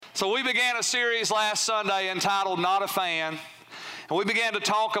So we began a series last Sunday entitled Not a Fan. And we began to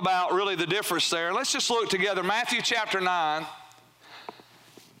talk about really the difference there. Let's just look together. Matthew chapter 9.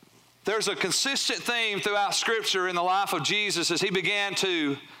 There's a consistent theme throughout Scripture in the life of Jesus as he began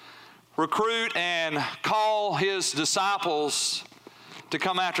to recruit and call his disciples to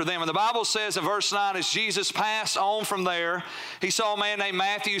come after them. And the Bible says in verse 9, as Jesus passed on from there, he saw a man named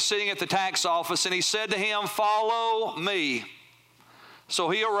Matthew sitting at the tax office, and he said to him, "Follow me." So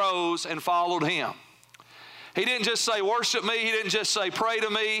he arose and followed him. He didn't just say, "Worship me." He didn't just say, "Pray to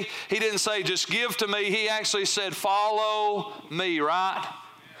me." He didn't say, "Just give to me." He actually said, "Follow me," right?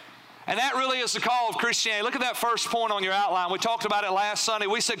 And that really is the call of Christianity. Look at that first point on your outline. We talked about it last Sunday.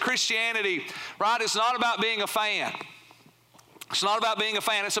 We said Christianity, right, it's not about being a fan. It's not about being a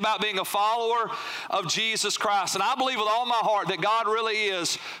fan. It's about being a follower of Jesus Christ. And I believe with all my heart that God really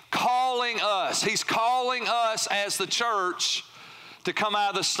is calling us. He's calling us as the church to come out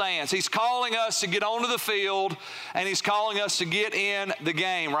of the stands. He's calling us to get onto the field, and He's calling us to get in the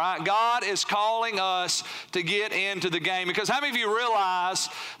game, right? God is calling us to get into the game. Because how many of you realize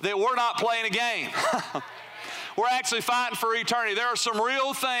that we're not playing a game? We're actually fighting for eternity. There are some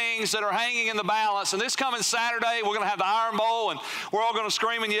real things that are hanging in the balance. And this coming Saturday, we're going to have the Iron Bowl, and we're all going to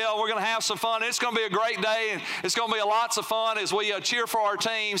scream and yell. We're going to have some fun. It's going to be a great day, and it's going to be lots of fun as we cheer for our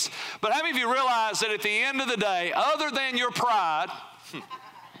teams. But how many of you realize that at the end of the day, other than your pride,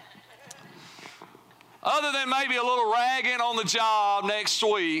 other than maybe a little ragging on the job next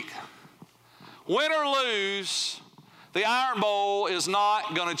week, win or lose, the Iron Bowl is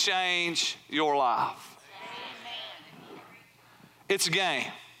not going to change your life. It's a game.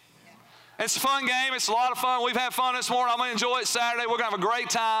 It's a fun game. It's a lot of fun. We've had fun this morning. I'm going to enjoy it Saturday. We're going to have a great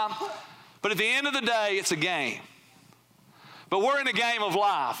time. But at the end of the day, it's a game. But we're in a game of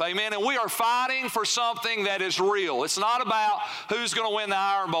life, amen? And we are fighting for something that is real. It's not about who's going to win the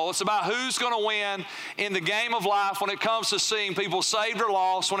Iron Bowl. It's about who's going to win in the game of life when it comes to seeing people saved or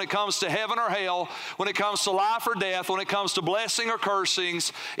lost, when it comes to heaven or hell, when it comes to life or death, when it comes to blessing or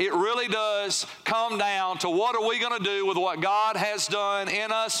cursings. It really does come down to what are we going to do with what God has done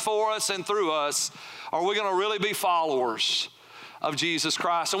in us, for us, and through us? Are we going to really be followers of Jesus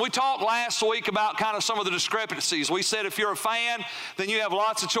Christ? And we talked last week about kind of some of the discrepancies. We said if you're a fan, then you have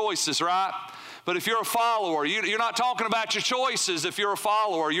lots of choices, right? But if you're a follower, you're not talking about your choices. If you're a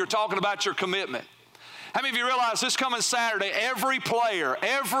follower, you're talking about your commitment. How many of you realize this coming Saturday, every player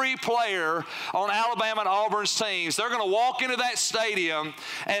on Alabama and Auburn's teams, they're going to walk into that stadium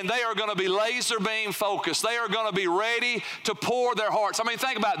and they are going to be laser beam focused. They are going to be ready to pour their hearts. I mean,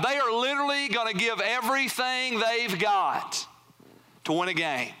 think about it. They are literally going to give everything they've got to win a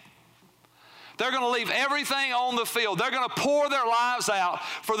game. They're going to leave everything on the field. They're going to pour their lives out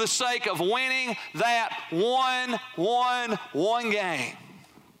for the sake of winning that one game.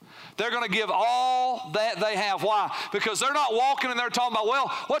 They're going to give all that they have. Why? Because they're not walking and they're talking about, well,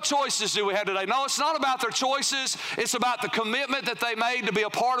 what choices do we have today? No, it's not about their choices. It's about the commitment that they made to be a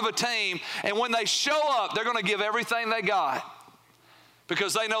part of a team. And when they show up, they're going to give everything they got,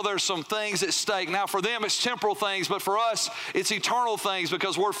 because they know there's some things at stake. Now, for them, it's temporal things, but for us, it's eternal things,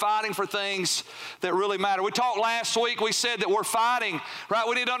 because we're fighting for things that really matter. We talked last week, we said that we're fighting, right?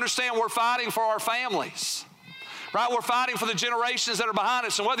 We need to understand we're fighting for our families, right? We're fighting for the generations that are behind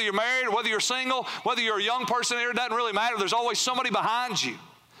us. And whether you're married or whether you're single, whether you're a young person here, it doesn't really matter. There's always somebody behind you.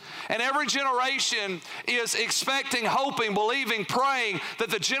 And every generation is expecting, hoping, believing, praying that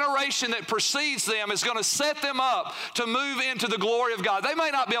the generation that precedes them is going to set them up to move into the glory of God. They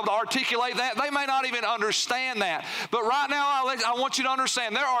may not be able to articulate that. They may not even understand that. But right now, I want you to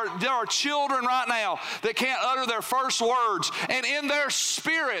understand, there are children right now that can't utter their first words. And in their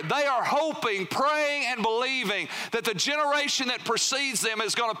spirit, they are hoping, praying, and believing that the generation that precedes them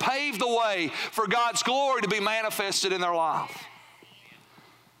is going to pave the way for God's glory to be manifested in their life.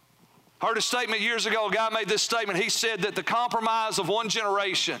 I heard a statement years ago. A guy made this statement. He said that the compromise of one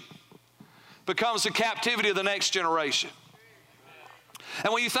generation becomes the captivity of the next generation.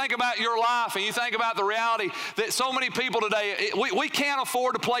 And when you think about your life and you think about the reality that so many people today, we can't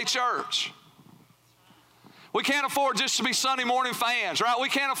afford to play church. We can't afford just to be Sunday morning fans, right? We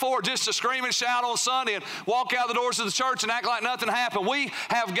can't afford just to scream and shout on Sunday and walk out the doors of the church and act like nothing happened. We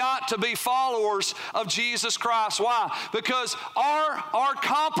have got to be followers of Jesus Christ. Why? Because our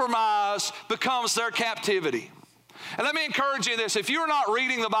compromise becomes their captivity. And let me encourage you in this. If you're not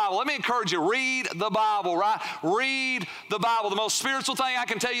reading the Bible, let me encourage you, read the Bible, right? Read the Bible. The most spiritual thing I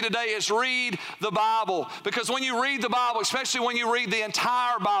can tell you today is read the Bible. Because when you read the Bible, especially when you read the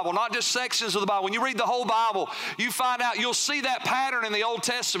entire Bible, not just sections of the Bible, when you read the whole Bible, you find out, you'll see that pattern in the Old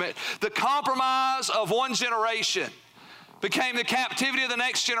Testament. The compromise of one generation became the captivity of the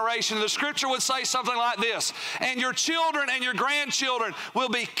next generation. The scripture would say something like this: and your children and your grandchildren will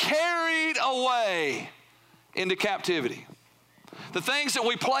be carried away into captivity. The things that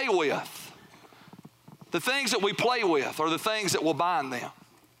we play with, are the things that will bind them.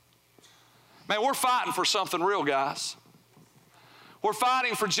 Man, we're fighting for something real, guys. We're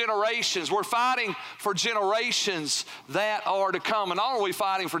fighting for generations. We're fighting for generations that are to come. And not only are we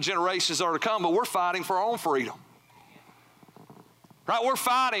fighting for generations that are to come, but we're fighting for our own freedom. Right? We're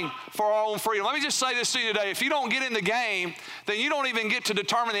fighting for our own freedom. Let me just say this to you today. If you don't get in the game, then you don't even get to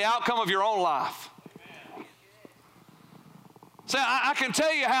determine the outcome of your own life. See, I can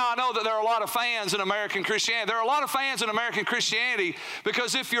tell you how I know that there are a lot of fans in American Christianity. There are a lot of fans in American Christianity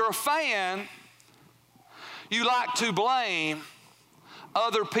because if you're a fan, you like to blame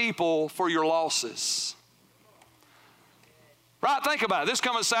other people for your losses. Right? Think about it. This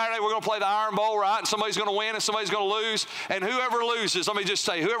coming Saturday, we're going to play the Iron Bowl, right? And somebody's going to win and somebody's going to lose. And whoever loses, let me just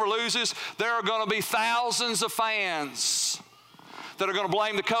say, whoever loses, there are going to be thousands of fans that are going to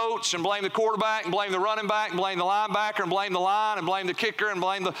blame the coach and blame the quarterback and blame the running back and blame the linebacker and blame the line and blame the kicker and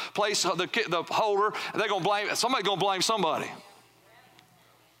blame the place, the holder. They're going to blame, somebody's going to blame somebody.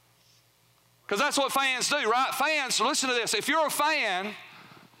 Because that's what fans do, right? Fans, listen to this. If you're a fan,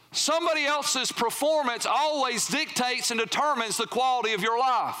 somebody else's performance always dictates and determines the quality of your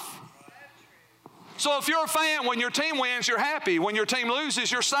life. So if you're a fan, when your team wins, you're happy. When your team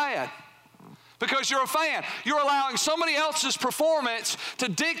loses, you're sad. Because you're a fan. You're allowing somebody else's performance to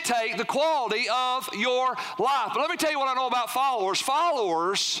dictate the quality of your life. But let me tell you what I know about followers.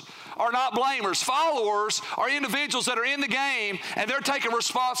 Followers are not blamers. Followers are individuals that are in the game and they're taking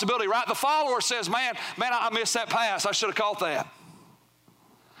responsibility, right? The follower says, man, I missed that pass. I should have caught that.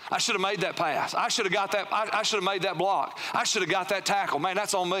 I should have made that pass. I should have got that. I should have made that block. I should have got that tackle. Man,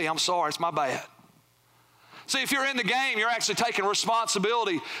 that's on me. I'm sorry. It's my bad. See, if you're in the game, you're actually taking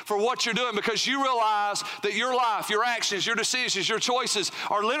responsibility for what you're doing because you realize that your life, your actions, your decisions, your choices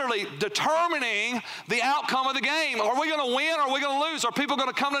are literally determining the outcome of the game. Are we going to win or are we going to lose? Are people going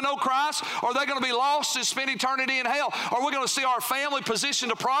to come to know Christ? Or are they going to be lost and spend eternity in hell? Are we going to see our family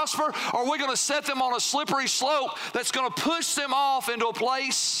positioned to prosper? Or are we going to set them on a slippery slope that's going to push them off into a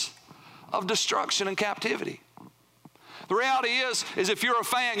place of destruction and captivity? The reality is if you're a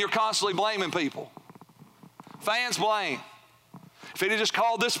fan, you're constantly blaming people. Fans blame. If he'd just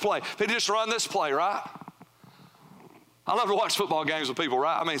called this play, if he'd just run this play, right? I love to watch football games with people,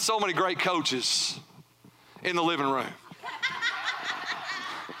 right? I mean, so many great coaches in the living room.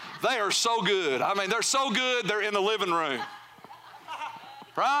 They are so good. I mean, they're so good, they're in the living room.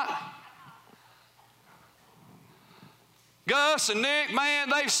 Right? Gus and Nick, man,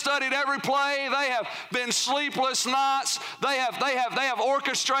 they've studied every play. They have been sleepless nights. They have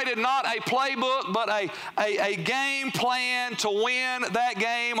orchestrated not a playbook, but a game plan to win that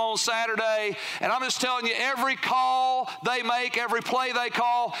game on Saturday. And I'm just telling you, every call they make, every play they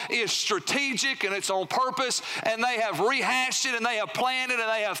call is strategic and it's on purpose. And they have rehashed it and they have planned it and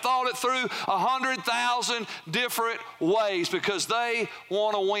they have thought it through 100,000 different ways because they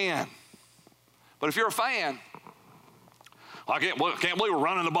want to win. But if you're a fan, I can't believe we're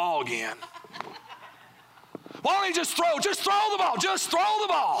running the ball again. Why don't you just throw the ball, just throw the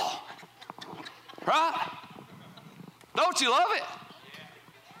ball. Right? Don't you love it?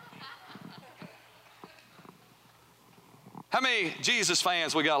 How many Jesus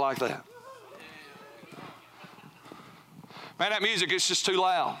fans we got like that? Man, that music is just too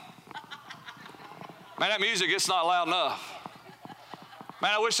loud. Man, that music, it's not loud enough. Man,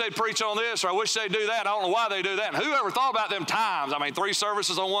 I wish they'd preach on this, or I wish they'd do that. I don't know why they do that. And who ever thought about them times? I mean, 3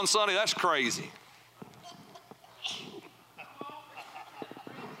 services on one Sunday, that's crazy.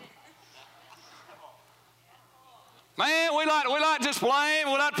 Man, we like just blame,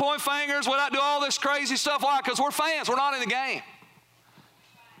 we like point fingers, we like do all this crazy stuff. Why? Because we're fans, we're not in the game.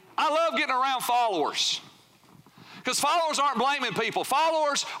 I love getting around followers. Because followers aren't blaming people.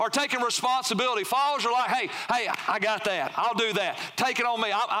 Followers are taking responsibility. Followers are like, hey, I got that. I'll do that. Take it on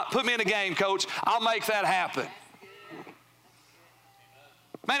me. Put me in the game, coach. I'll make that happen.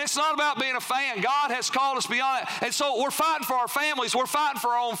 Man, it's not about being a fan. God has called us beyond that. And so we're fighting for our families. We're fighting for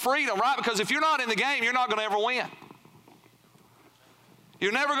our own freedom, right? Because if you're not in the game, you're not going to ever win.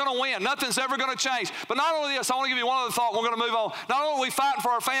 You're never going to win. Nothing's ever going to change. But not only this, I want to give you one other thought. We're going to move on. Not only are we fighting for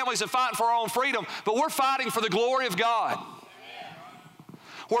our families and fighting for our own freedom, but we're fighting for the glory of God.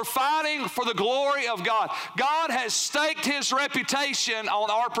 We're fighting for the glory of God. God has staked His reputation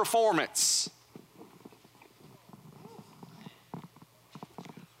on our performance.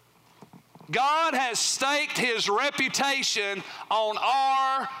 God has staked His reputation on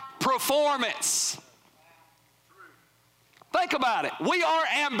our performance. Think about it. We are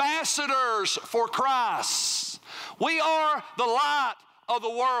ambassadors for Christ. We are the light of the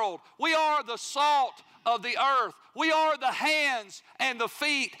world. We are the salt of the earth. We are the hands and the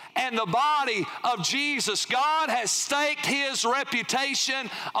feet and the body of Jesus. God has staked His reputation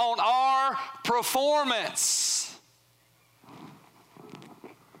on our performance.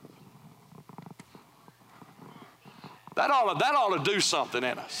 That ought to do something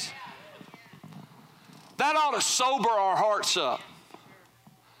in us. That ought to sober our hearts up.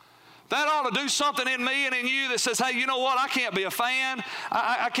 That ought to do something in me and in you that says, hey, you know what? I can't be a fan.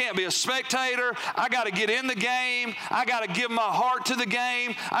 I can't be a spectator. I got to get in the game. I got to give my heart to the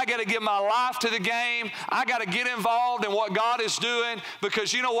game. I got to give my life to the game. I got to get involved in what God is doing,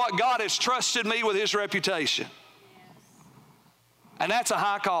 because you know what? God has trusted me with His reputation. And that's a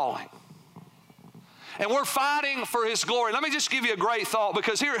high calling. And we're fighting for His glory. Let me just give you a great thought,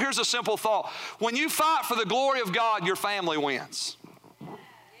 because here's a simple thought. When you fight for the glory of God, your family wins.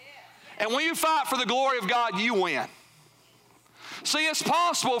 And when you fight for the glory of God, you win. See, it's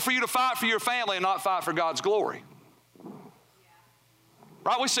possible for you to fight for your family and not fight for God's glory.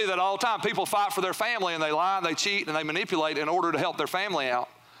 Right? We see that all the time. People fight for their family and they lie and they cheat and they manipulate in order to help their family out,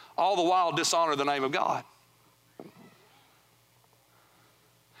 all the while dishonor the name of God.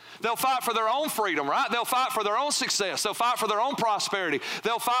 They'll fight for their own freedom, right? They'll fight for their own success. They'll fight for their own prosperity.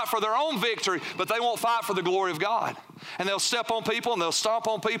 They'll fight for their own victory, but they won't fight for the glory of God. And they'll step on people and they'll stomp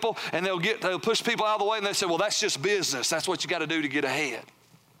on people and they'll push people out of the way, and they say, well, that's just business. That's what you got to do to get ahead.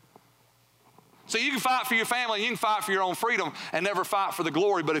 So you can fight for your family, you can fight for your own freedom and never fight for the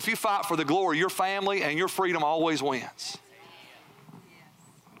glory. But if you fight for the glory, your family and your freedom always wins.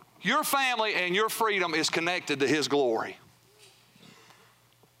 Your family and your freedom is connected to His glory.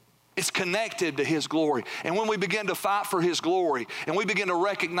 It's connected to His glory. And when we begin to fight for His glory and we begin to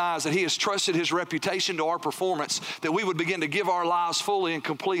recognize that He has trusted His reputation to our performance, that we would begin to give our lives fully and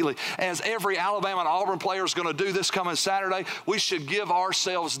completely. As every Alabama and Auburn player is going to do this coming Saturday, we should give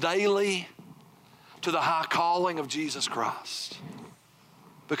ourselves daily to the high calling of Jesus Christ,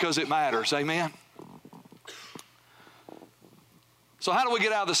 because it matters. Amen? So how do we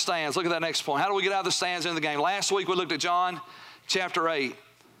get out of the stands? Look at that next point. How do we get out of the stands in the game? Last week we looked at John chapter 8.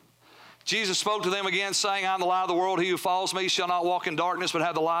 Jesus spoke to them again, saying, I am the light of the world. He who follows me shall not walk in darkness, but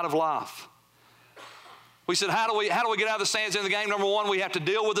have the light of life. We said, how do we get out of the stands in the game? Number one, we have to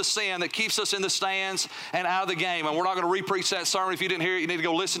deal with the sin that keeps us in the stands and out of the game. And we're not going to re-preach that sermon. If you didn't hear it, you need to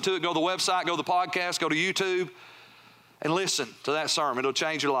go listen to it. Go to the website, go to the podcast, go to YouTube, and listen to that sermon. It'll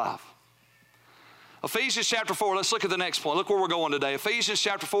change your life. Ephesians chapter 4, let's look at the next point. Look where we're going today. Ephesians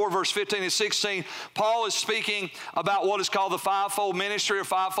chapter 4, verse 15 and 16. Paul is speaking about what is called the fivefold ministry, or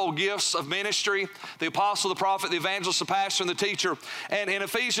fivefold gifts of ministry: the apostle, the prophet, the evangelist, the pastor, and the teacher. And in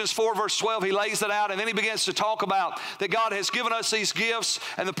Ephesians 4, verse 12, he lays that out, and then he begins to talk about that God has given us these gifts,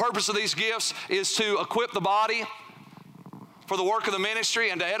 and the purpose of these gifts is to equip the body for the work of the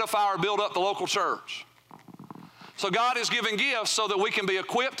ministry and to edify or build up the local church. So God is giving gifts so that we can be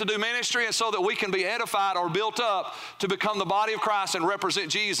equipped to do ministry and so that we can be edified or built up to become the body of Christ and represent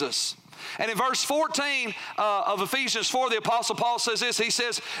Jesus. And in verse 14 of Ephesians 4, the Apostle Paul says this. He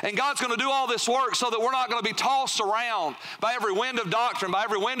says, and God's going to do all this work so that we're not going to be tossed around by every wind of doctrine, by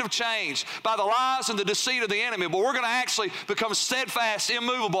every wind of change, by the lies and the deceit of the enemy. But we're going to actually become steadfast,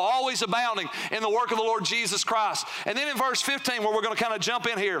 immovable, always abounding in the work of the Lord Jesus Christ. And then in verse 15, where we're going to kind of jump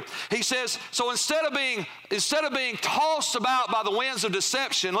in here, he says, so instead of being tossed about by the winds of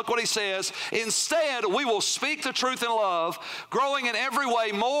deception, look what he says, instead we will speak the truth in love, growing in every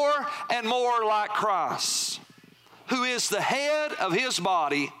way more and more like Christ, who is the head of His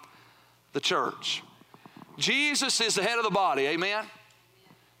body, the church. Jesus is the head of the body, amen?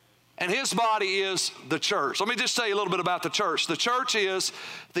 And His body is the church. Let me just tell you a little bit about the church. The church is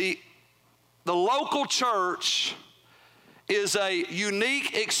the local church is a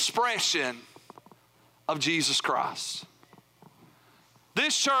unique expression of Jesus Christ.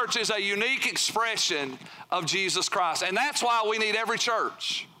 This church is a unique expression of Jesus Christ. And that's why we need every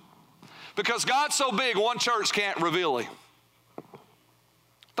church. Because God's so big, one church can't reveal Him.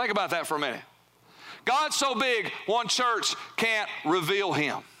 Think about that for a minute. God's so big, one church can't reveal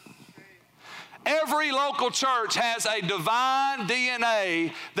Him. Every local church has a divine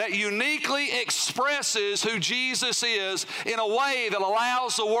DNA that uniquely expresses who Jesus is in a way that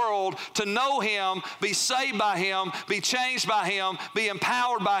allows the world to know Him, be saved by Him, be changed by Him, be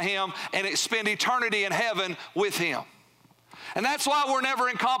empowered by Him, and spend eternity in heaven with Him. And that's why we're never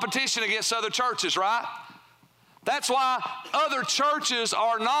in competition against other churches, right? That's why other churches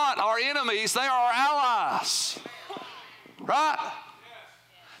are not our enemies, they are our allies, right?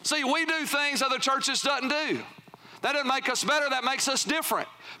 See, we do things other churches doesn't do. That doesn't make us better, that makes us different.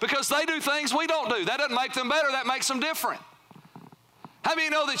 Because they do things we don't do. That doesn't make them better, that makes them different. How many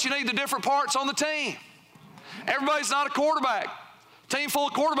of you know that you need the different parts on the team? Everybody's not a quarterback. A team full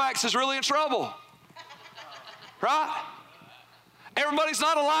of quarterbacks is really in trouble. Right? Everybody's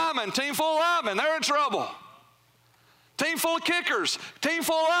not a lineman. Team full of linemen, they're in trouble. Team full of kickers, team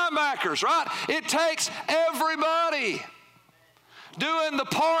full of linebackers, right? It takes everybody doing the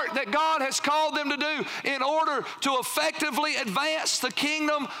part that God has called them to do in order to effectively advance the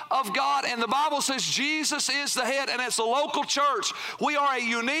kingdom of God. And the Bible says Jesus is the head, and as a local church, we are a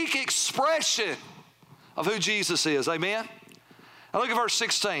unique expression of who Jesus is. Amen? Now look at verse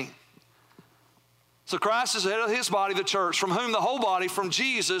 16. So Christ is the head of his body, the church, from whom the whole body, from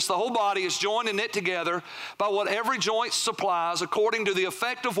Jesus, the whole body is joined and knit together by what every joint supplies, according to the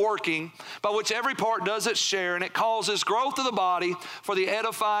effective working by which every part does its share, and it causes growth of the body for the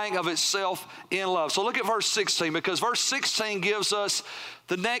edifying of itself in love. So look at verse 16, because verse 16 gives us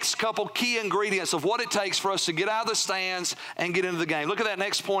the next couple key ingredients of what it takes for us to get out of the stands and get into the game. Look at that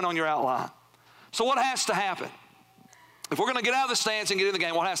next point on your outline. So what has to happen? If we're going to get out of the stands and get in the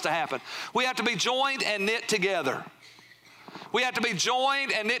game, what has to happen? We have to be joined and knit together. We have to be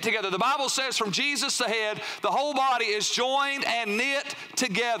joined and knit together. The Bible says from Jesus the head, the whole body is joined and knit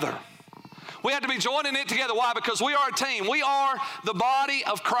together. We have to be joined and knit together. Why? Because we are a team. We are the body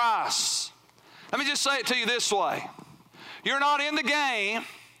of Christ. Let me just say it to you this way. You're not in the game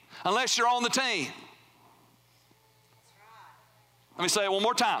unless you're on the team. Let me say it one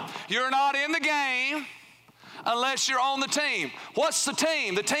more time. You're not in the game unless you're on the team. What's the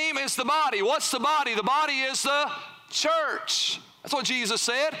team? The team is the body. What's the body? The body is the church. That's what Jesus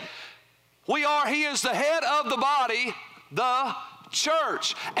said. He is the head of the body, the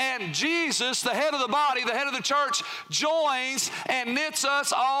church. And Jesus, the head of the body, the head of the church, joins and knits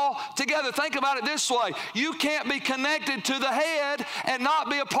us all together. Think about it this way. You can't be connected to the head and not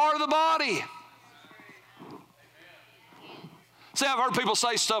be a part of the body. See, I've heard people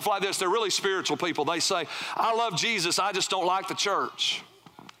say stuff like this. They're really spiritual people. They say, I love Jesus, I just don't like the church.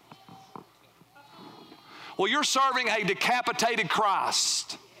 Well, you're serving a decapitated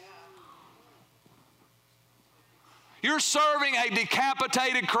Christ. You're serving a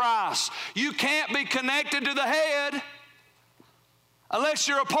decapitated Christ. You can't be connected to the head unless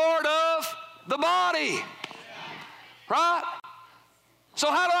you're a part of the body. Right? So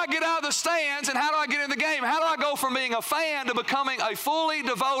how do I get out of the stands and how do I get in the game? How do I go from being a fan to becoming a fully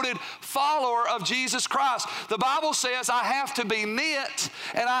devoted follower of Jesus Christ? The Bible says I have to be knit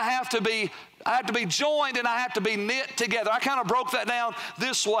and I have to be joined and I have to be knit together. I kind of broke that down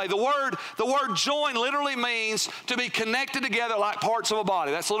this way. The word join literally means to be connected together like parts of a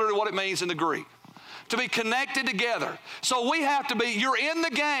body. That's literally what it means in the Greek. To be connected together. So we have to be, you're in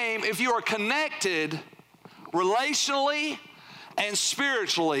the game if you are connected relationally and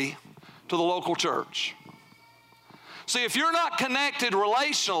spiritually to the local church. See, if you're not connected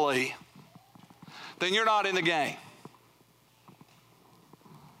relationally, then you're not in the game.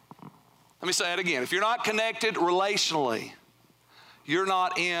 Let me say it again. If you're not connected relationally, you're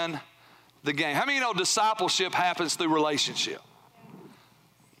not in the game. How many of you know discipleship happens through relationship?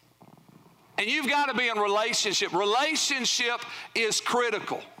 And you've got to be in relationship. Relationship is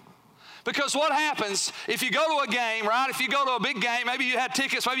critical. Because what happens if you go to a game, right? If you go to a big game, maybe you had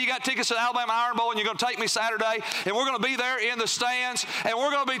tickets, maybe you got tickets to the Alabama Iron Bowl and you're going to take me Saturday and we're going to be there in the stands and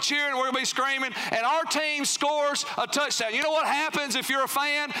we're going to be cheering, we're going to be screaming and our team scores a touchdown. You know what happens if you're a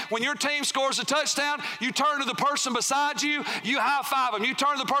fan? When your team scores a touchdown, you turn to the person beside you, you high five them. You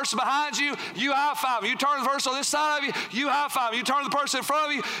turn to the person behind you, you high five them. You turn to the person on this side of you, you high five them. You turn to the person in front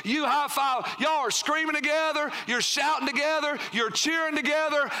of you, you high five them. Y'all are screaming together, you're shouting together, you're cheering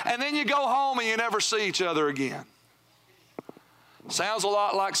together, and then you go home and you never see each other again. Sounds a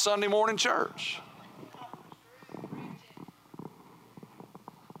lot like Sunday morning church.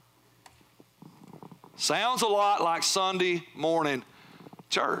 Sounds a lot like Sunday morning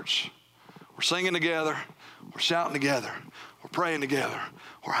church. We're singing together, we're shouting together, we're praying together,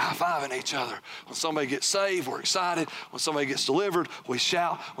 we're high-fiving each other. When somebody gets saved, we're excited. When somebody gets delivered, we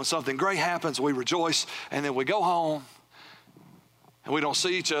shout. When something great happens, we rejoice, and then we go home and we don't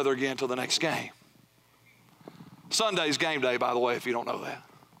see each other again until the next game. Sunday's game day, by the way, if you don't know that.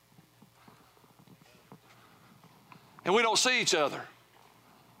 And we don't see each other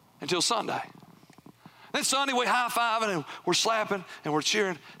until Sunday. Then Sunday we high-fiving and we're slapping and we're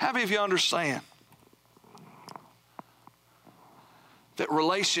cheering. How many of you understand that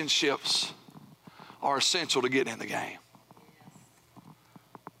relationships are essential to getting in the game?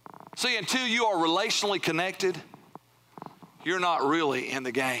 See, until you are relationally connected, you're not really in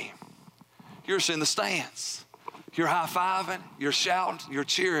the game. You're just in the stands. You're high-fiving, you're shouting, you're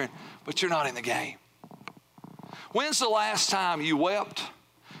cheering, but you're not in the game. When's the last time you wept,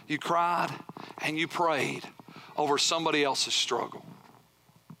 you cried, and you prayed over somebody else's struggle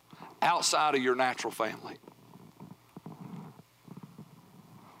outside of your natural family?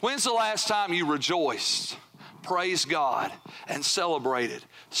 When's the last time you rejoiced, praised God, and celebrated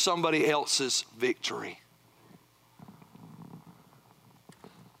somebody else's victory?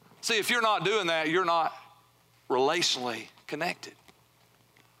 See, if you're not doing that, you're not relationally connected.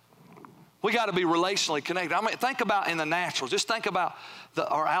 We got to be relationally connected. I mean, think about in the natural. Just think about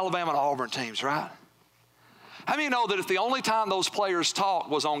our Alabama and Auburn teams, right? How many of you know that if the only time those players talked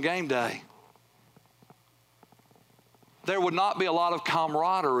was on game day, there would not be a lot of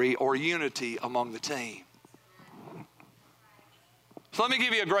camaraderie or unity among the team? So let me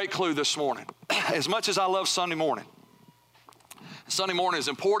give you a great clue this morning. As much as I love Sunday morning is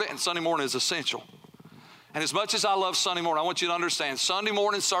important and Sunday morning is essential. And as much as I love Sunday morning, I want you to understand Sunday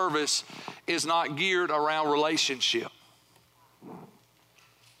morning service is not geared around relationship.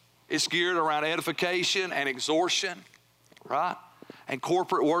 It's geared around edification and exhortation, right? And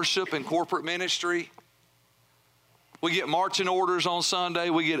corporate worship and corporate ministry. We get marching orders on Sunday.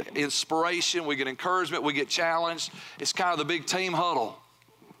 We get inspiration. We get encouragement. We get challenged. It's kind of the big team huddle,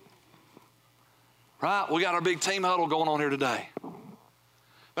 right? We got our big team huddle going on here today.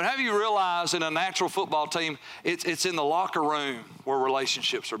 But have you realized in a natural football team, it's in the locker room where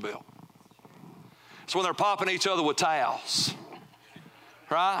relationships are built. It's when they're popping each other with towels,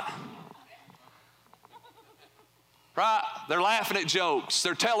 right? Right? They're laughing at jokes.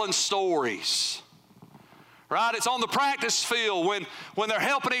 They're telling stories. Right? It's on the practice field when they're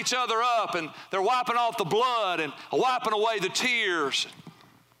helping each other up and they're wiping off the blood and wiping away the tears.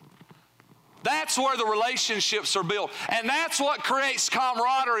 That's where the relationships are built. And that's what creates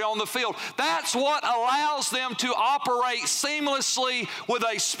camaraderie on the field. That's what allows them to operate seamlessly with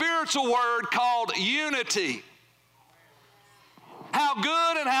a spiritual word called unity. How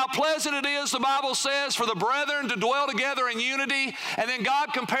good and how pleasant it is, the Bible says, for the brethren to dwell together in unity. And then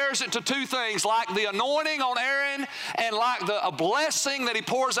God compares it to two things, like the anointing on Aaron and like a blessing that he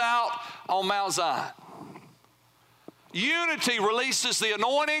pours out on Mount Zion. Unity releases the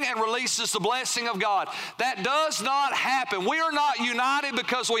anointing and releases the blessing of God. That does not happen. We are not united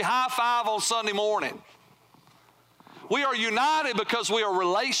because we high-five on Sunday morning. We are united because we are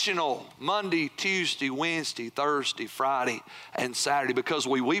relational Monday, Tuesday, Wednesday, Thursday, Friday, and Saturday, because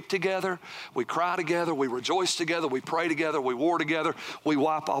we weep together, we cry together, we rejoice together, we pray together, we war together, we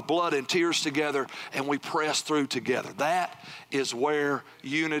wipe off blood and tears together, and we press through together. That is where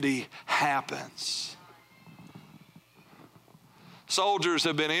unity happens. Soldiers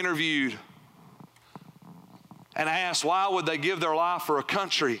have been interviewed and asked why would they give their life for a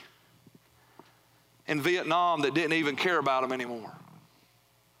country in Vietnam that didn't even care about them anymore.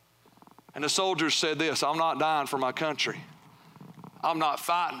 And the soldiers said this: I'm not dying for my country. I'm not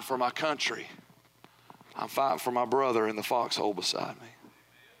fighting for my country. I'm fighting for my brother in the foxhole beside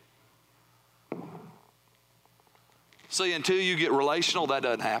me. See, until you get relational, that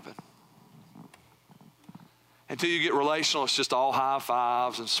doesn't happen. Until you get relational, it's just all high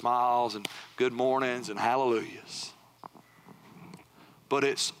fives and smiles and good mornings and hallelujahs. But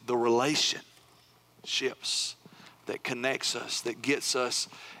it's the relationships that connects us, that gets us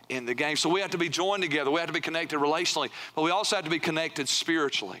in the game. So we have to be joined together. We have to be connected relationally, but we also have to be connected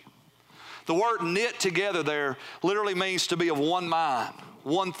spiritually. The word knit together there literally means to be of one mind,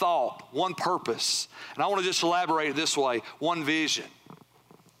 one thought, one purpose. And I want to just elaborate it this way: one vision.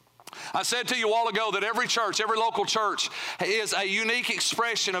 I said to you a while ago that every church, every local church is a unique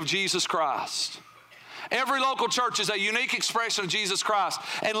expression of Jesus Christ. Every local church is a unique expression of Jesus Christ.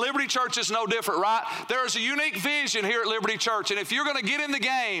 And Liberty Church is no different, right? There is a unique vision here at Liberty Church. And if you're going to get in the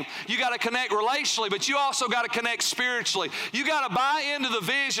game, you got to connect relationally, but you also got to connect spiritually. You got to buy into the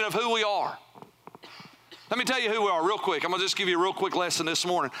vision of who we are. Let me tell you who we are real quick. I'm going to just give you a real quick lesson this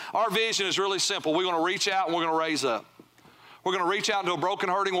morning. Our vision is really simple. We're going to reach out and we're going to raise up. We're going to reach out into a broken,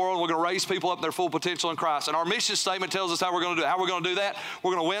 hurting world, and we're going to raise people up to their full potential in Christ. And our mission statement tells us how we're going to do it. How we're going to do that?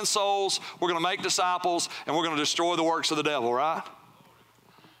 We're going to win souls, we're going to make disciples, and we're going to destroy the works of the devil, right?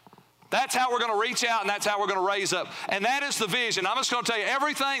 That's how we're going to reach out, and that's how we're going to raise up. And that is the vision. I'm just going to tell you,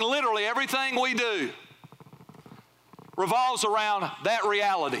 everything, literally everything we do revolves around that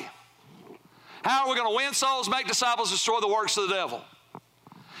reality. How are we going to win souls, make disciples, destroy the works of the devil?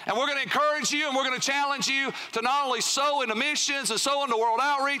 And we're going to encourage you and we're going to challenge you to not only sow into missions and sow into world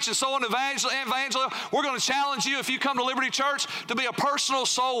outreach and sow into evangelism. We're going to challenge you, if you come to Liberty Church, to be a personal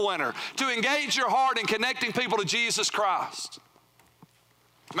soul winner, to engage your heart in connecting people to Jesus Christ.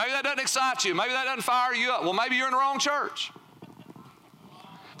 Maybe that doesn't excite you. Maybe that doesn't fire you up. Well, maybe you're in the wrong church.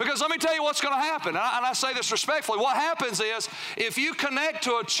 Because let me tell you what's going to happen, and I say this respectfully. What happens is if you connect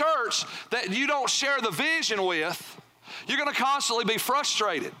to a church that you don't share the vision with, you're going to constantly be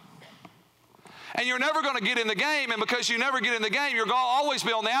frustrated. And you're never going to get in the game, and because you never get in the game, you're going to always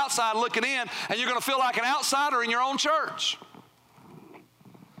be on the outside looking in, and you're going to feel like an outsider in your own church.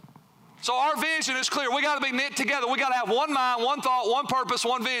 So our vision is clear. We got to be knit together. We got to have one mind, one thought, one purpose,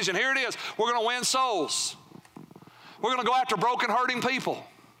 one vision. Here it is. We're going to win souls. We're going to go after broken, hurting people.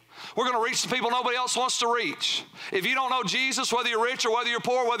 We're going to reach the people nobody else wants to reach. If you don't know Jesus, whether you're rich or whether you're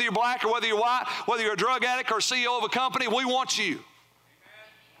poor, whether you're black or whether you're white, whether you're a drug addict or CEO of a company, we want you.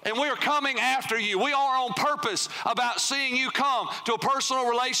 And we are coming after you. We are on purpose about seeing you come to a personal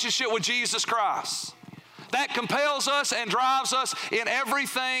relationship with Jesus Christ. That compels us and drives us in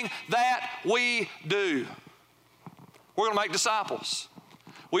everything that we do. We're going to make disciples.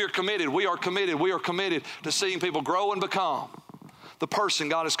 We are committed. We are committed. We are committed to seeing people grow and become the person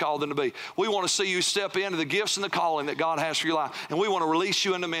God has called them to be. We want to see you step into the gifts and the calling that God has for your life. And we want to release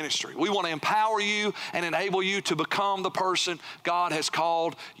you into ministry. We want to empower you and enable you to become the person God has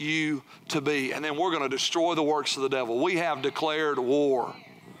called you to be. And then we're going to destroy the works of the devil. We have declared war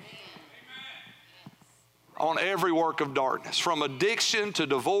on every work of darkness, from addiction to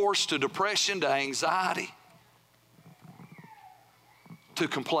divorce to depression to anxiety to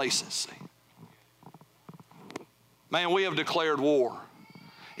complacency. Man, we have declared war.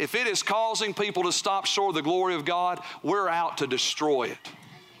 If it is causing people to stop short of the glory of God, we're out to destroy it.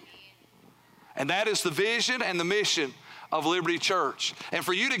 And that is the vision and the mission of Liberty Church. And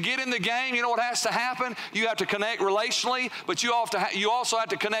for you to get in the game, you know what has to happen? You have to connect relationally, but you also have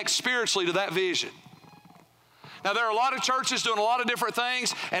to connect spiritually to that vision. Now, there are a lot of churches doing a lot of different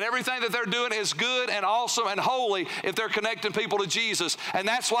things, and everything that they're doing is good and awesome and holy if they're connecting people to Jesus. And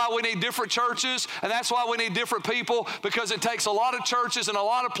that's why we need different churches, and that's why we need different people, because it takes a lot of churches and a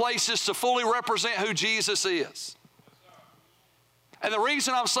lot of places to fully represent who Jesus is. And the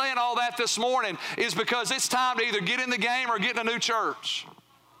reason I'm saying all that this morning is because it's time to either get in the game or get in a new church.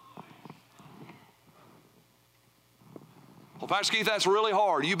 Well, Pastor Keith, that's really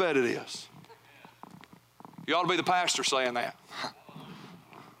hard. You bet it is. You ought to be the pastor saying that.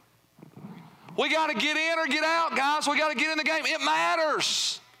 We got to get in or get out, guys. We got to get in the game. It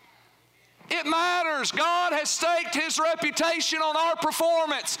matters. It matters. God has staked His reputation on our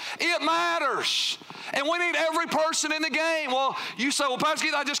performance. It matters. And we need every person in the game. Well, you say, well, Pastor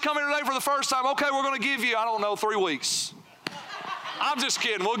Keith, I just come here today for the first time. Okay, we're going to give you, 3 weeks. I'm just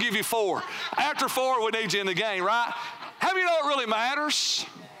kidding. We'll give you 4. After 4, we need you in the game, right? How many know it really matters?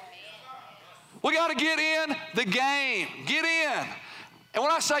 We got to get in the game. Get in. And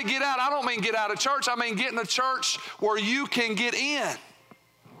when I say get out, I don't mean get out of church. I mean get in a church where you can get in.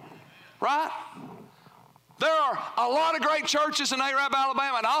 Right? There are a lot of great churches in Arab,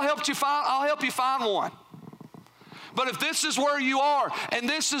 Alabama, and I'll help you find one. But if this is where you are, and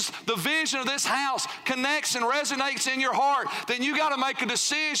this is the vision of this house connects and resonates in your heart, then you got to make a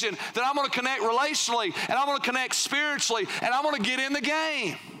decision that I'm going to connect relationally, and I'm going to connect spiritually, and I'm going to get in the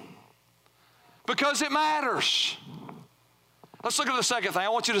game. Because it matters. Let's look at the second thing. I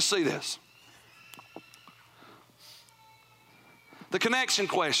want you to see this. The connection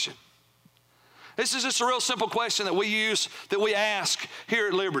question. This is just a real simple question that we ask here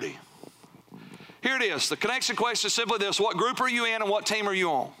at Liberty. Here it is. The connection question is simply this. What group are you in and what team are you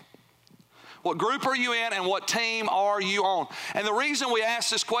on? What group are you in and what team are you on? And the reason we ask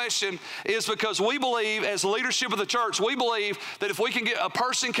this question is because we believe, as the leadership of the church, we believe that if we can get a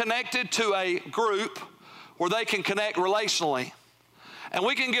person connected to a group where they can connect relationally, and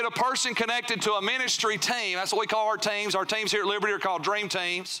we can get a person connected to a ministry team, that's what we call our teams. Our teams here at Liberty are called Dream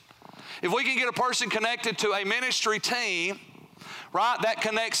Teams. If we can get a person connected to a ministry team, right, that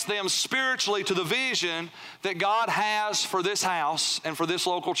connects them spiritually to the vision that God has for this house and for this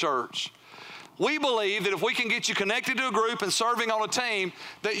local church. We believe that if we can get you connected to a group and serving on a team,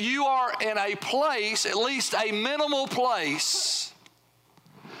 that you are in a place, at least a minimal place,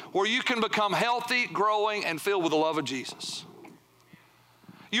 where you can become healthy, growing, and filled with the love of Jesus.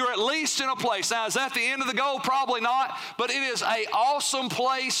 You're at least in a place. Now, is that the end of the goal? Probably not, but it is an awesome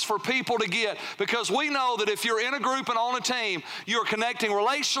place for people to get, because we know that if you're in a group and on a team, you're connecting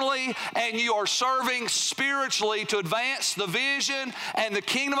relationally and you are serving spiritually to advance the vision and the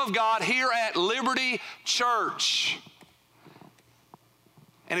kingdom of God here at Liberty Church.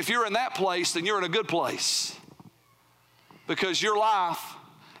 And if you're in that place, then you're in a good place, because your life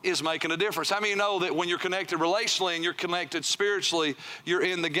is making a difference. How many of you know that when you're connected relationally and you're connected spiritually, you're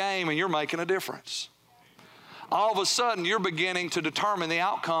in the game and you're making a difference? all of a sudden you're beginning to determine the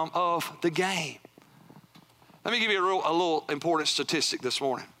outcome of the game. Let me give you a little important statistic this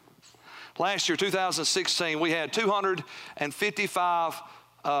morning. Last year, 2016, we had 255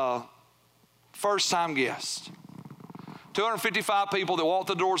 first-time guests. 255 people that walked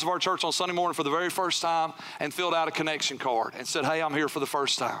the doors of our church on Sunday morning for the very first time and filled out a connection card and said, hey, I'm here for the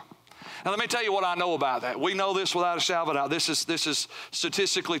first time. Now, let me tell you what I know about that. We know this without a shadow of a doubt. This is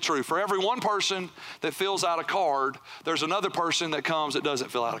statistically true. For every one person that fills out a card, there's another person that comes that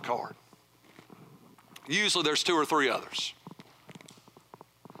doesn't fill out a card. Usually there's 2 or 3 others.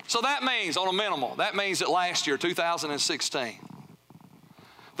 So that means, on a minimal, that means that last year, 2016,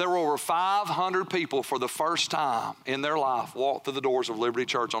 there were over 500 people for the first time in their life walked through the doors of Liberty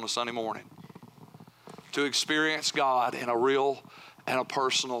Church on a Sunday morning to experience God in a real and a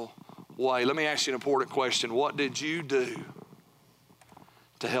personal way. Let me ask you an important question. What did you do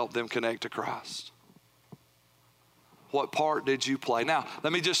to help them connect to Christ? What part did you play? Now,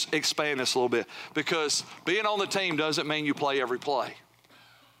 let me just expand this a little bit, because being on the team doesn't mean you play every play.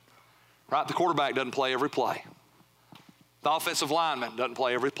 Right? The quarterback doesn't play every play. The offensive lineman doesn't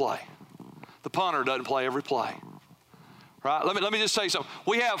play every play. The punter doesn't play every play. Right? Let me just say something.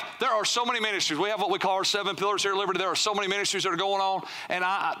 There are so many ministries. We have what we call our 7 pillars here at Liberty. There are so many ministries that are going on, and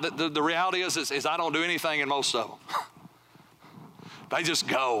the reality is I don't do anything in most of them. They just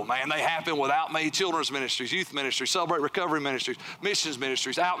go, man. They happen without me. Children's ministries, youth ministries, Celebrate Recovery ministries, missions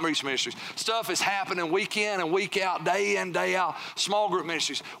ministries, outreach ministries. Stuff is happening week in and week out, day in, day out. Small group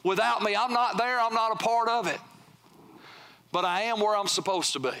ministries. Without me, I'm not there. I'm not a part of it. But I am where I'm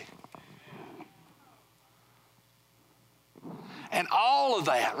supposed to be. And all of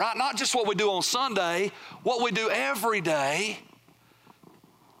that, right? Not just what we do on Sunday, what we do every day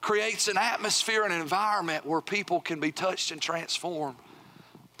creates an atmosphere and an environment where people can be touched and transformed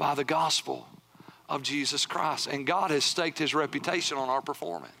by the gospel of Jesus Christ. And God has staked his reputation on our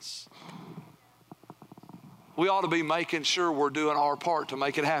performance. We ought to be making sure we're doing our part to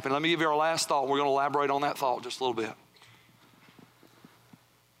make it happen. Let me give you our last thought. We're going to elaborate on that thought just a little bit.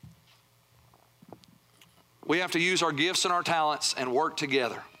 We have to use our gifts and our talents and work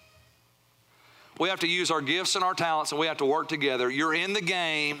together. We have to use our gifts and our talents, and we have to work together. You're in the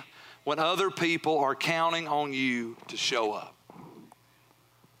game when other people are counting on you to show up.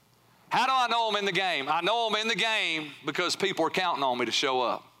 How do I know I'm in the game? I know I'm in the game because people are counting on me to show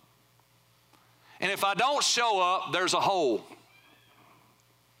up. And if I don't show up, there's a hole.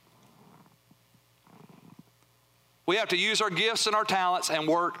 We have to use our gifts and our talents and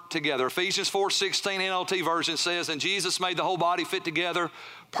work together. Ephesians 4:16 NLT version says, and Jesus made the whole body fit together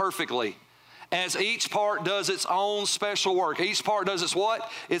perfectly, as each part does its own special work. Each part does its what?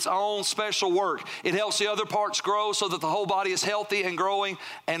 Its own special work. It helps the other parts grow so that the whole body is healthy and growing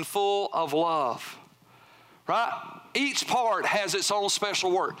and full of love. Right? Each part has its own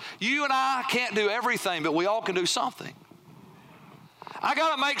special work. You and I can't do everything, but we all can do something. I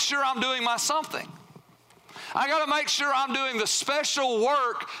got to make sure I'm doing my something. I got to make sure I'm doing the special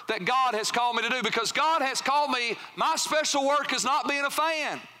work that God has called me to do, because God has called me. My special work is not being a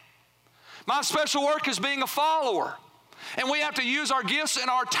fan. My special work is being a follower. And we have to use our gifts and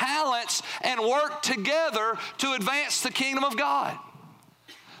our talents and work together to advance the kingdom of God.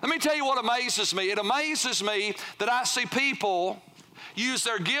 Let me tell you what amazes me. It amazes me that I see people use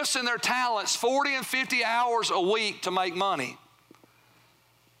their gifts and their talents 40 and 50 hours a week to make money.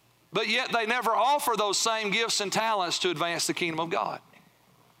 But yet they never offer those same gifts and talents to advance the kingdom of God.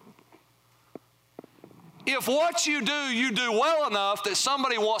 If what you do well enough that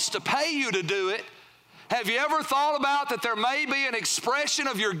somebody wants to pay you to do it, have you ever thought about that there may be an expression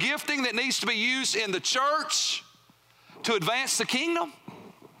of your gifting that needs to be used in the church to advance the kingdom?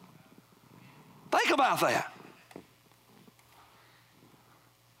 Think about that.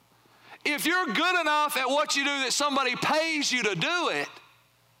 If you're good enough at what you do that somebody pays you to do it,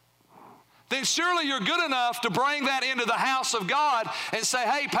 then surely you're good enough to bring that into the house of God and say,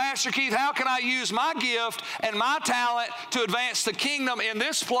 hey, Pastor Keith, how can I use my gift and my talent to advance the kingdom in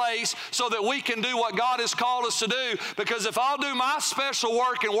this place so that we can do what God has called us to do? Because if I'll do my special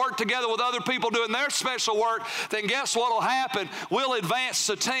work and work together with other people doing their special work, then guess what will happen? We'll advance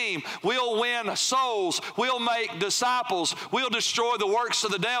the team. We'll win souls. We'll make disciples. We'll destroy the works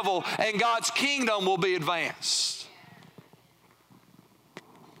of the devil, and God's kingdom will be advanced.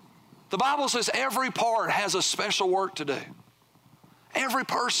 The Bible says every part has a special work to do. Every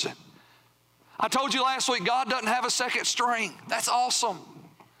person. I told you last week, God doesn't have a second string. That's awesome.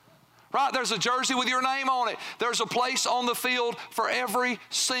 Right? There's a jersey with your name on it. There's a place on the field for every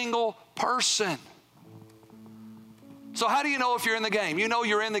single person. So how do you know if you're in the game? You know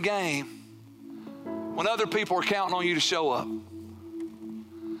you're in the game when other people are counting on you to show up.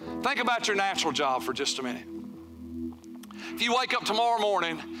 Think about your natural job for just a minute. If you wake up tomorrow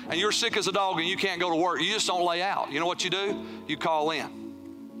morning and you're sick as a dog and you can't go to work, you just don't lay out. You know what you do? You call in.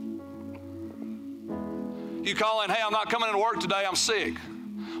 You call in, hey, I'm not coming into work today, I'm sick.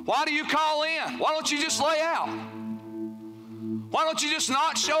 Why do you call in? Why don't you just lay out? Why don't you just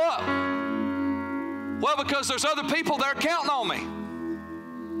not show up? Well, because there's other people that are counting on me.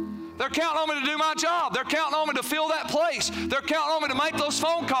 They're counting on me to do my job. They're counting on me to fill that place. They're counting on me to make those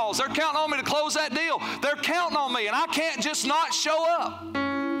phone calls. They're counting on me to close that deal. They're counting on me, and I can't just not show up.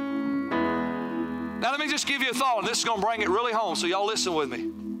 Now, let me just give you a thought, and this is going to bring it really home, so y'all listen with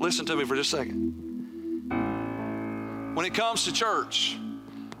me. Listen to me for just a second. When it comes to church,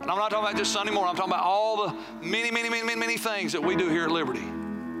 and I'm not talking about just Sunday morning, I'm talking about all the many things that we do here at Liberty.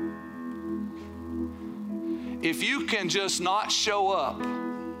 If you can just not show up,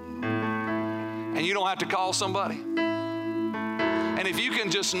 and you don't have to call somebody, and if you can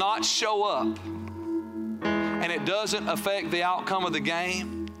just not show up, and it doesn't affect the outcome of the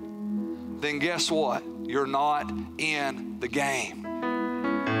game, then guess what? You're not in the game.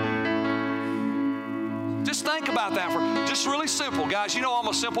 Just think about that for just really simple. Guys, you know I'm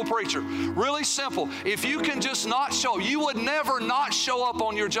a simple preacher. Really simple. If you can just not show, you would never not show up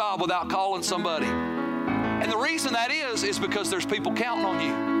on your job without calling somebody. And the reason that is because there's people counting on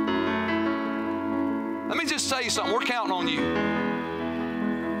you. Let me just tell you something. We're counting on you.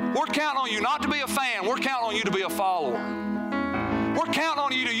 We're counting on you not to be a fan. We're counting on you to be a follower. We're counting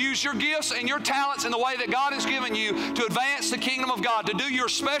on you to use your gifts and your talents in the way that God has given you to advance the kingdom of God, to do your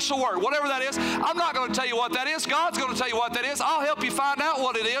special work, whatever that is. I'm not going to tell you what that is. God's going to tell you what that is. I'll help you find out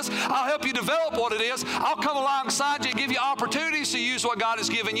what it is. I'll help you develop what it is. I'll come alongside you and give you opportunities to use what God has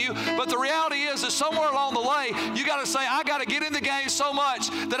given you. But the reality is that somewhere along the way, you got to say, I got to get in the game so much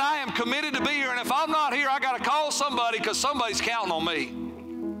that I am committed to be here. And if I'm not here, I got to call somebody because somebody's counting on me.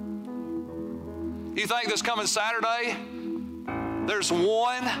 You think this coming Saturday, there's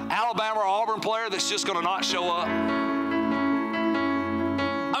one Alabama or Auburn player that's just going to not show up?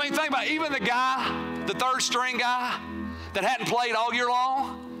 I mean, think about it. Even the guy, the third string guy that hadn't played all year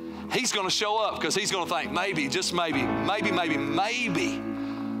long, he's going to show up because he's going to think, maybe, just maybe, I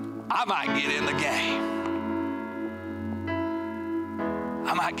might get in the game.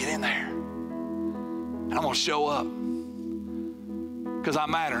 I might get in there. And I'm going to show up because I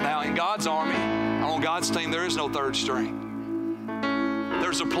matter. Now, in God's army, on God's team, there is no third string.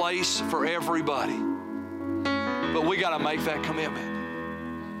 There's a place for everybody. But we got to make that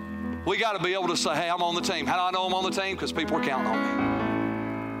commitment. We got to be able to say, hey, I'm on the team. How do I know I'm on the team? Because people are counting on me.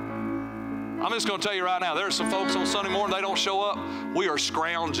 I'm just going to tell you right now, there are some folks on Sunday morning, they don't show up. We are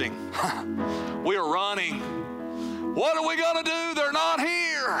scrounging. We are running. What are we going to do? They're not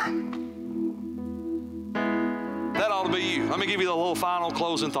here. That ought to be you. Let me give you the little final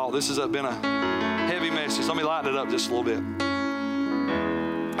closing thought. This has been a heavy message. Let me lighten it up just a little bit.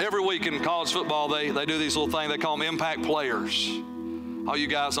 Every week in college football, they do these little things. They call them impact players. All you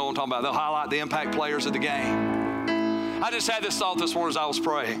guys know what I'm talking about. They'll highlight the impact players of the game. I just had this thought this morning as I was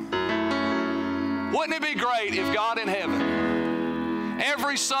praying. Wouldn't it be great if God in heaven,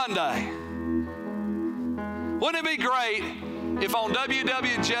 every Sunday, wouldn't it be great if on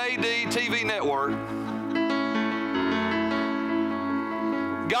WWJD TV network,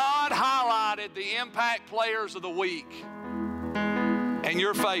 God highlighted the impact players of the week and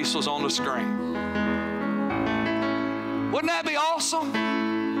your face was on the screen? Wouldn't that be awesome?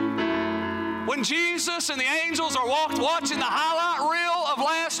 When Jesus and the angels are watching the highlight reel of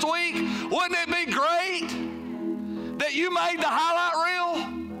last week, wouldn't it be great that you made the highlight reel?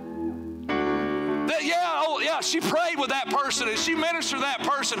 That, she prayed with that person and she ministered to that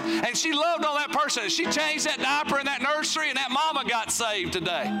person and she loved on that person and she changed that diaper in that nursery and that mama got saved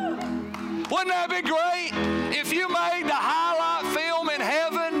today. Wouldn't that be great if you made the highlight film in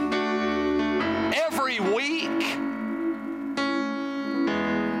heaven every week?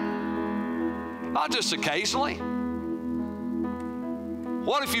 Not just occasionally.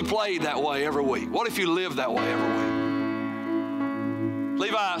 What if you played that way every week? What if you lived that way every week?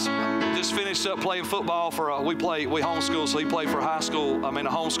 Levi just finished up playing football for we homeschool, so he played for a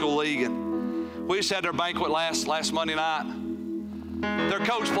homeschool league, and we just had their banquet last Monday night. Their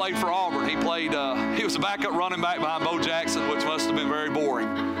coach played for Auburn. He was a backup running back behind Bo Jackson, which must have been very boring.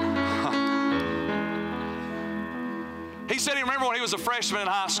 He said he remembered when he was a freshman in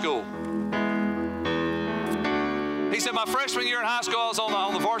high school. He said, my freshman year in high school, I was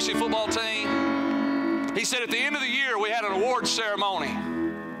on the varsity football team. He said, at the end of the year, we had an awards ceremony.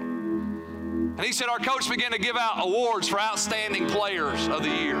 And he said, our coach began to give out awards for outstanding players of the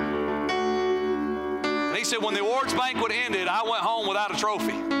year. And he said, when the awards banquet ended, I went home without a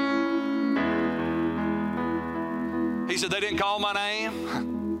trophy. He said, they didn't call my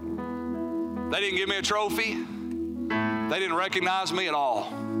name. They didn't give me a trophy. They didn't recognize me at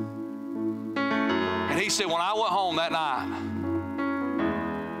all. And he said, when I went home that night,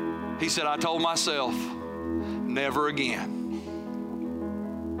 he said, I told myself, never again.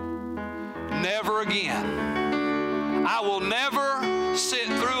 Never again. I will never sit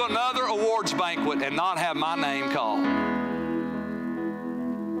through another awards banquet and not have my name called.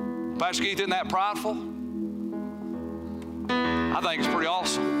 Pastor Keith, isn't that prideful? I think it's pretty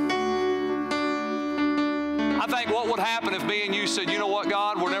awesome. I think what would happen if me and you said, you know what,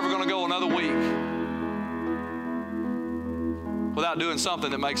 God, we're never going to go another week without doing something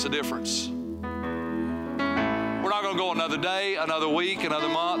that makes a difference. We're not going to go another day, another week, another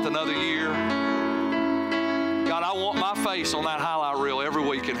month, another year. God, I want my face on that highlight reel every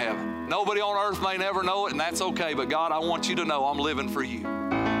week in heaven. Nobody on earth may never know it, and that's okay, but God, I want you to know I'm living for you.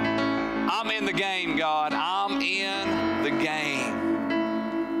 I'm in the game, God. I'm in the game.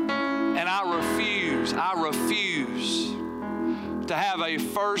 And I refuse to have a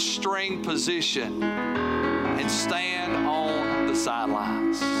first string position and stand on the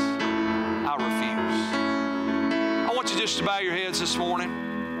sidelines. I refuse. I want you just to bow your heads this morning.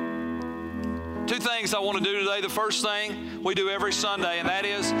 Two things I want to do today. The first thing we do every Sunday, and that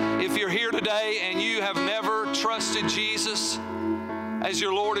is if you're here today and you have never trusted Jesus as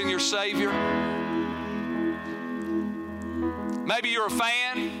your Lord and your Savior, maybe you're a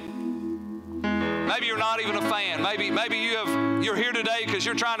fan. Maybe you're not even a fan. Maybe you're here today because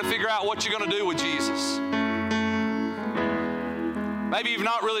you're trying to figure out what you're going to do with Jesus. Maybe you've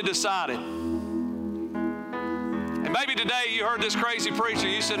not really decided. And maybe today you heard this crazy preacher.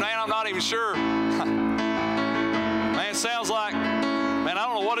 You said, man, I'm not even sure. Man, it sounds like, man, I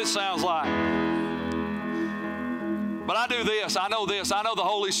don't know what it sounds like. But I do this. I know this. I know the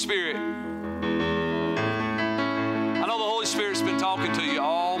Holy Spirit. I know the Holy Spirit's been talking to you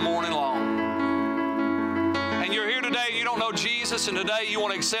all morning long. And you're here today and you don't know Jesus, and today you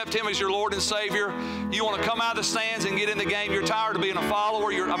want to accept Him as your Lord and Savior. You want to come out of the stands and get in the game. You're tired of being a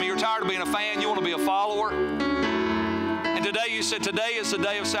follower. You're tired of being a fan. You want to be a follower. And today you said, today is the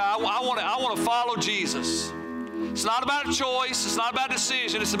day of saying, I want to follow Jesus. It's not about a choice. It's not about a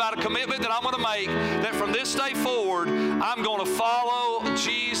decision. It's about a commitment that I'm going to make that from this day forward, I'm going to follow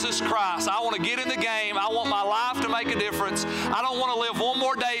Jesus Christ. I want to get in the game. I want my life to make a difference. I don't want to live one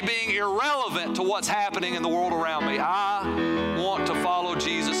more day being irrelevant to what's happening in the world around me. I want to follow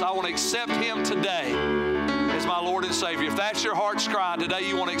Jesus. I want to accept Him today as my Lord and Savior. If that's your heart's cry today,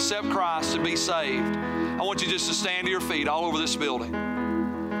 you want to accept Christ to be saved, I want you just to stand to your feet all over this building.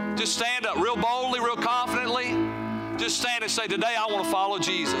 Just stand up real boldly, real confidently. Just stand and say, today I want to follow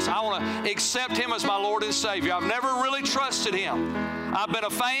Jesus. I want to accept Him as my Lord and Savior. I've never really trusted Him. I've been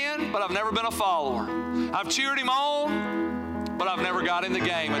a fan, but I've never been a follower. I've cheered Him on, but I've never got in the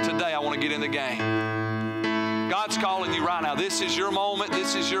game. And today I want to get in the game. God's calling you right now. This is your moment.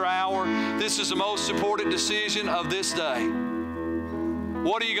 This is your hour. This is the most important decision of this day.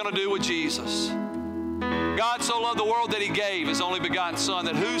 What are you going to do with Jesus? God so loved the world that He gave His only begotten Son,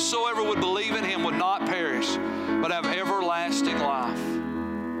 that whosoever would believe in Him would not perish, but have everlasting life.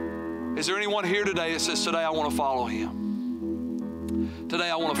 Is there anyone here today that says, today I want to follow Him? Today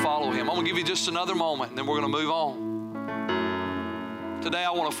I want to follow Him. I'm going to give you just another moment, and then we're going to move on. Today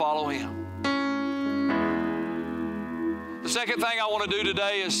I want to follow Him. The second thing I want to do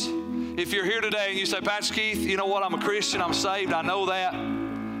today is, if you're here today and you say, Pastor Keith, you know what, I'm a Christian, I'm saved, I know that.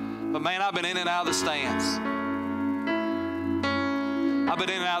 But man, I've been in and out of the stands. I've been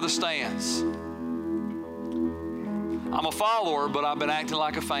in and out of the stands. I'm a follower, but I've been acting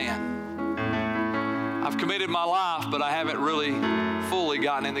like a fan. I've committed my life, but I haven't really fully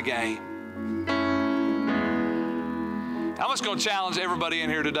gotten in the game. I'm just going to challenge everybody in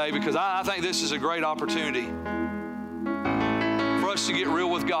here today, because I think this is a great opportunity for us to get real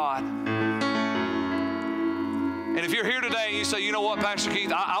with God. And if you're here today and you say, you know what, Pastor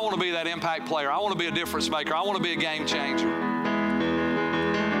Keith, I want to be that impact player. I want to be a difference maker. I want to be a game changer.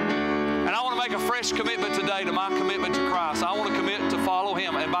 And I want to make a fresh commitment today to my commitment to Christ. I want to commit to follow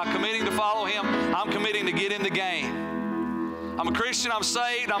Him. And by committing to follow Him, I'm committing to get in the game. I'm a Christian, I'm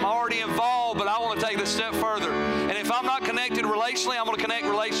saved, I'm already involved, but I want to take this step further. And if I'm not connected relationally, I'm going to connect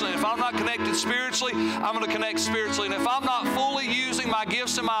relationally. If I'm not connected spiritually, I'm going to connect spiritually. And if I'm not fully using my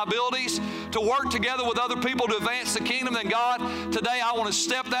gifts and my abilities to work together with other people to advance the kingdom, then God, today I want to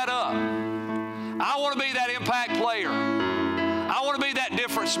step that up. I want to be that impact player. I want to be that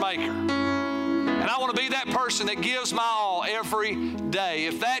difference maker. And I want to be that person that gives my all every day.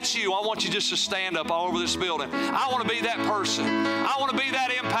 If that's you, I want you just to stand up all over this building. I want to be that person. I want to be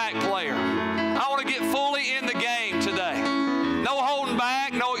that impact player. I want to get fully in the game today. No holding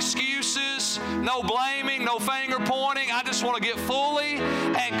back, no excuses, no blaming, no finger pointing. I just want to get fully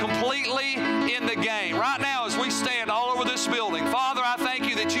and completely in the game. Right now, as we stand all over this building, Father, I thank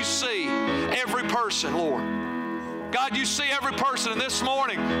you that you see every person, Lord. God, you see every person, and this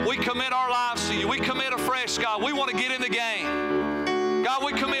morning we commit our lives to you. We commit afresh, God. We want to get in the game. God,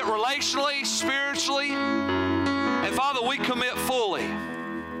 we commit relationally, spiritually, and Father, we commit fully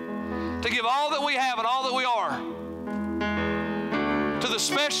to give all that we have and all that we are to the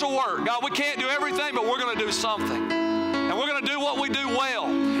special work. God, we can't do everything, but we're going to do something. And we're going to do what we do well,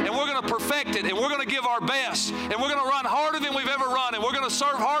 and we're going to perfect it, and we're going to give our best, and we're going to run harder than we've ever run, and we're going to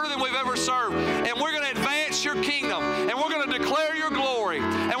serve harder than we've ever served, and we're going to advance your kingdom, and we're going to declare your glory,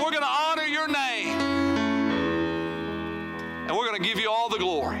 and we're going to honor your name, and we're going to give you all the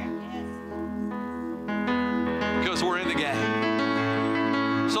glory because we're in the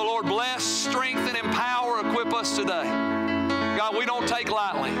game. So, Lord, bless, strengthen, empower, equip us today. God, we don't take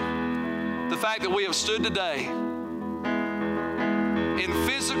lightly the fact that we have stood today in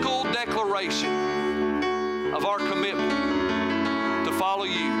physical declaration of our commitment to follow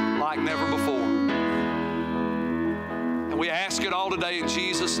you like never before. And we ask it all today in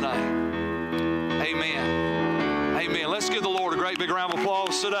Jesus' name. Amen. Amen. Let's give the Lord a great big round of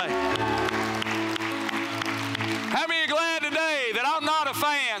applause today. How many are glad today that I'm not a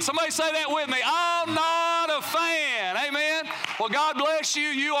fan? Somebody say that with me. I'm not a fan. Amen. Well, God bless you.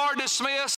 You are dismissed.